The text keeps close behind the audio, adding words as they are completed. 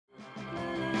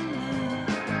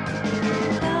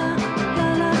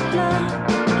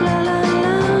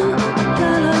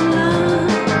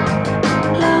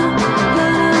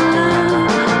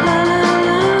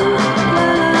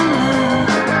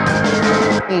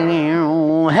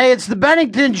Hey, it's the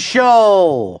Bennington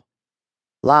Show.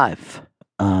 Live.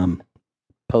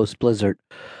 Post-blizzard.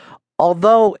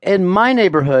 Although, in my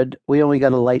neighborhood, we only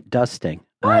got a light dusting.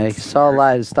 What? I saw a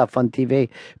lot of stuff on TV.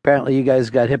 Apparently, you guys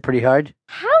got hit pretty hard.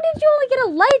 How did you only get a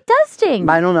light dusting?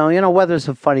 I don't know. You know, weather's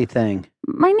a funny thing.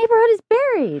 My neighborhood is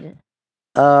buried.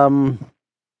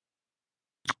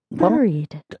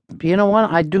 Buried. You know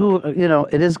what? I do,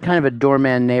 it is kind of a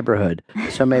doorman neighborhood.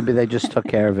 So maybe they just took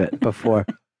care of it before.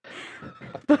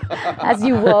 As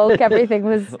you woke, everything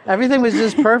was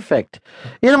just perfect.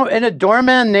 You know, in a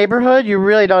doorman neighborhood, you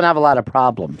really don't have a lot of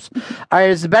problems. All right,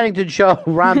 it's the Bennington Show.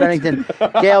 Ron Bennington,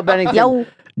 Gail Bennington, Yo.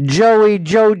 Joey,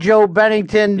 Joe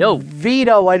Bennington, Yo.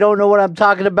 Vito. I don't know what I'm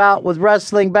talking about with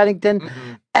wrestling Bennington.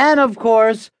 And of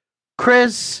course,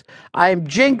 Chris. I'm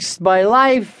jinxed by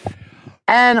life.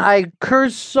 And I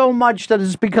curse so much that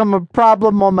it's become a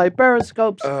problem on my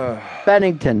periscopes.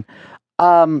 Bennington.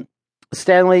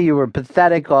 Stanley, you were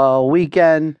pathetic all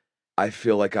weekend. I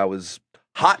feel like I was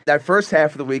hot that first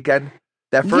half of the weekend.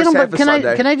 That first half of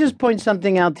Sunday. Can I just point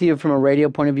something out to you from a radio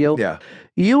point of view? Yeah.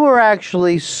 You were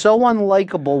actually so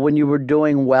unlikable when you were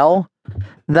doing well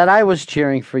that I was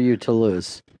cheering for you to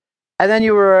lose. And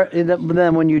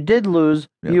then when you did lose,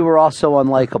 you were also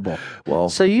unlikable. Well,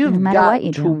 so you've got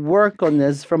to work on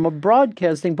this from a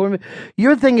broadcasting point of view.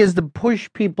 Your thing is to push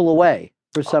people away.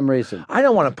 For some reason. I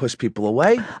don't want to push people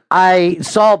away. I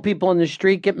saw people in the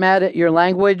street get mad at your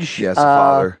language. Yes,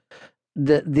 Father.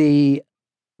 The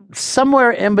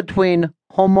somewhere in between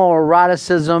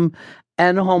homoeroticism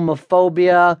and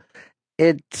homophobia,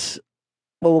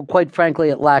 quite frankly,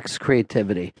 it lacks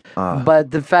creativity.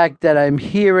 But the fact that I'm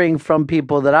hearing from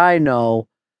people that I know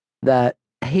that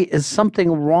he is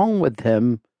something wrong with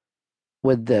him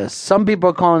with this. Some people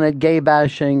are calling it gay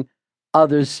bashing.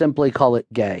 Others simply call it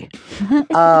gay.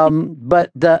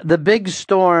 But the big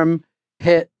storm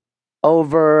hit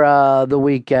over the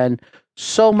weekend,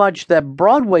 so much that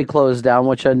Broadway closed down,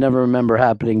 which I never remember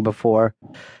happening before.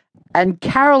 And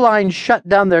Caroline shut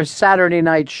down their Saturday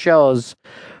night shows,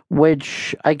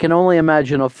 which I can only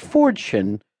imagine a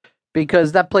fortune,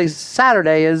 because that place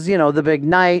Saturday is, the big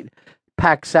night,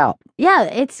 packs out. Yeah,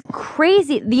 it's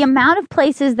crazy. The amount of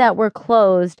places that were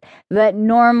closed that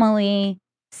normally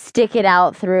stick it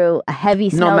out through a heavy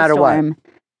snowstorm. No matter what.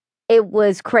 It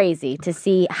was crazy to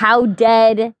see how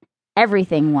dead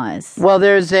everything was. Well,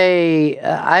 there's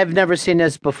I've never seen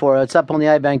this before. It's up on the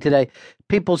iBank today.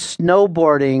 People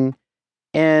snowboarding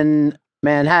in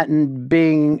Manhattan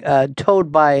being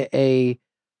towed by a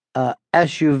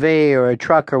SUV or a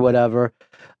truck or whatever.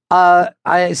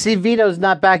 I see Vito's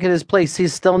not back at his place.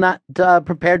 He's still not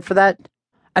prepared for that?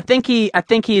 I think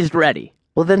he's ready.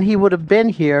 Well, then he would have been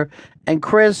here, and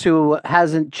Chris, who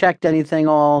hasn't checked anything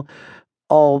all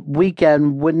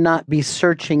weekend, would not be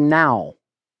searching now.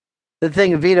 The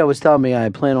thing Vito was telling me, I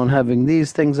plan on having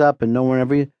these things up and no one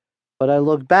ever. But I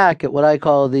look back at what I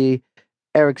call the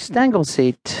Eric Stengel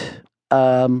seat.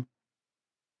 No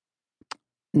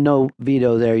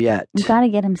Vito there yet. You got to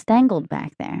get him stangled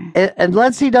back there.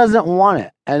 Unless he doesn't want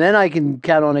it. And then I can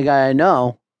count on a guy I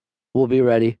know will be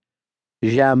ready.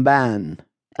 Jambin.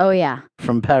 Oh, yeah.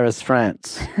 From Paris,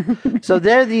 France. So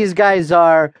there these guys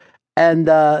are, and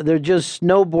they're just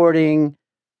snowboarding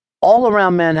all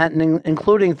around Manhattan,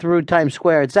 including through Times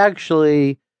Square.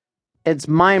 It's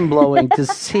mind-blowing to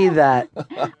see that.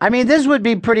 I mean, this would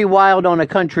be pretty wild on a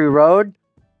country road,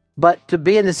 but to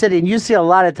be in the city, and you see a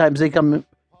lot of times they come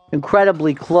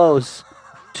incredibly close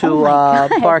to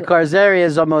parked cars. Area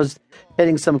is almost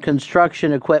hitting some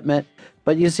construction equipment,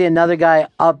 but you see another guy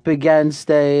up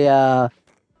against a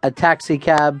taxi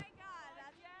cab.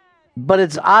 But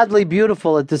it's oddly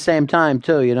beautiful at the same time,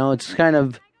 too. It's kind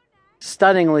of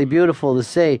stunningly beautiful to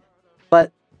see.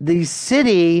 But the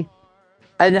city,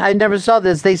 and I never saw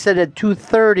this, they said at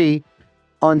 2:30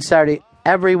 on Saturday,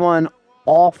 everyone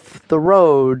off the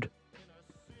road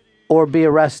or be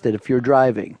arrested if you're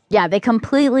driving. Yeah, they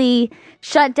completely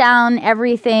shut down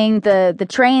everything. The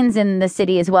trains in the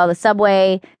city as well, the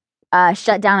subway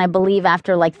shut down, I believe,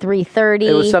 after like 3:30.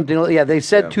 It was something, they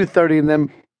said 2:30 and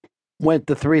then went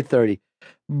to 3:30.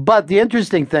 But the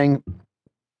interesting thing,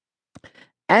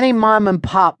 any mom and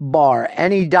pop bar,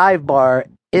 any dive bar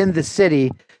in the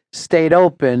city stayed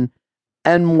open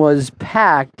and was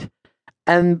packed,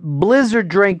 and blizzard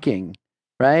drinking,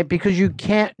 right? Because you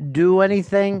can't do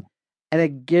anything, and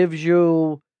it gives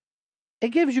you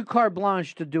carte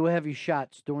blanche to do heavy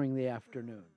shots during the afternoon.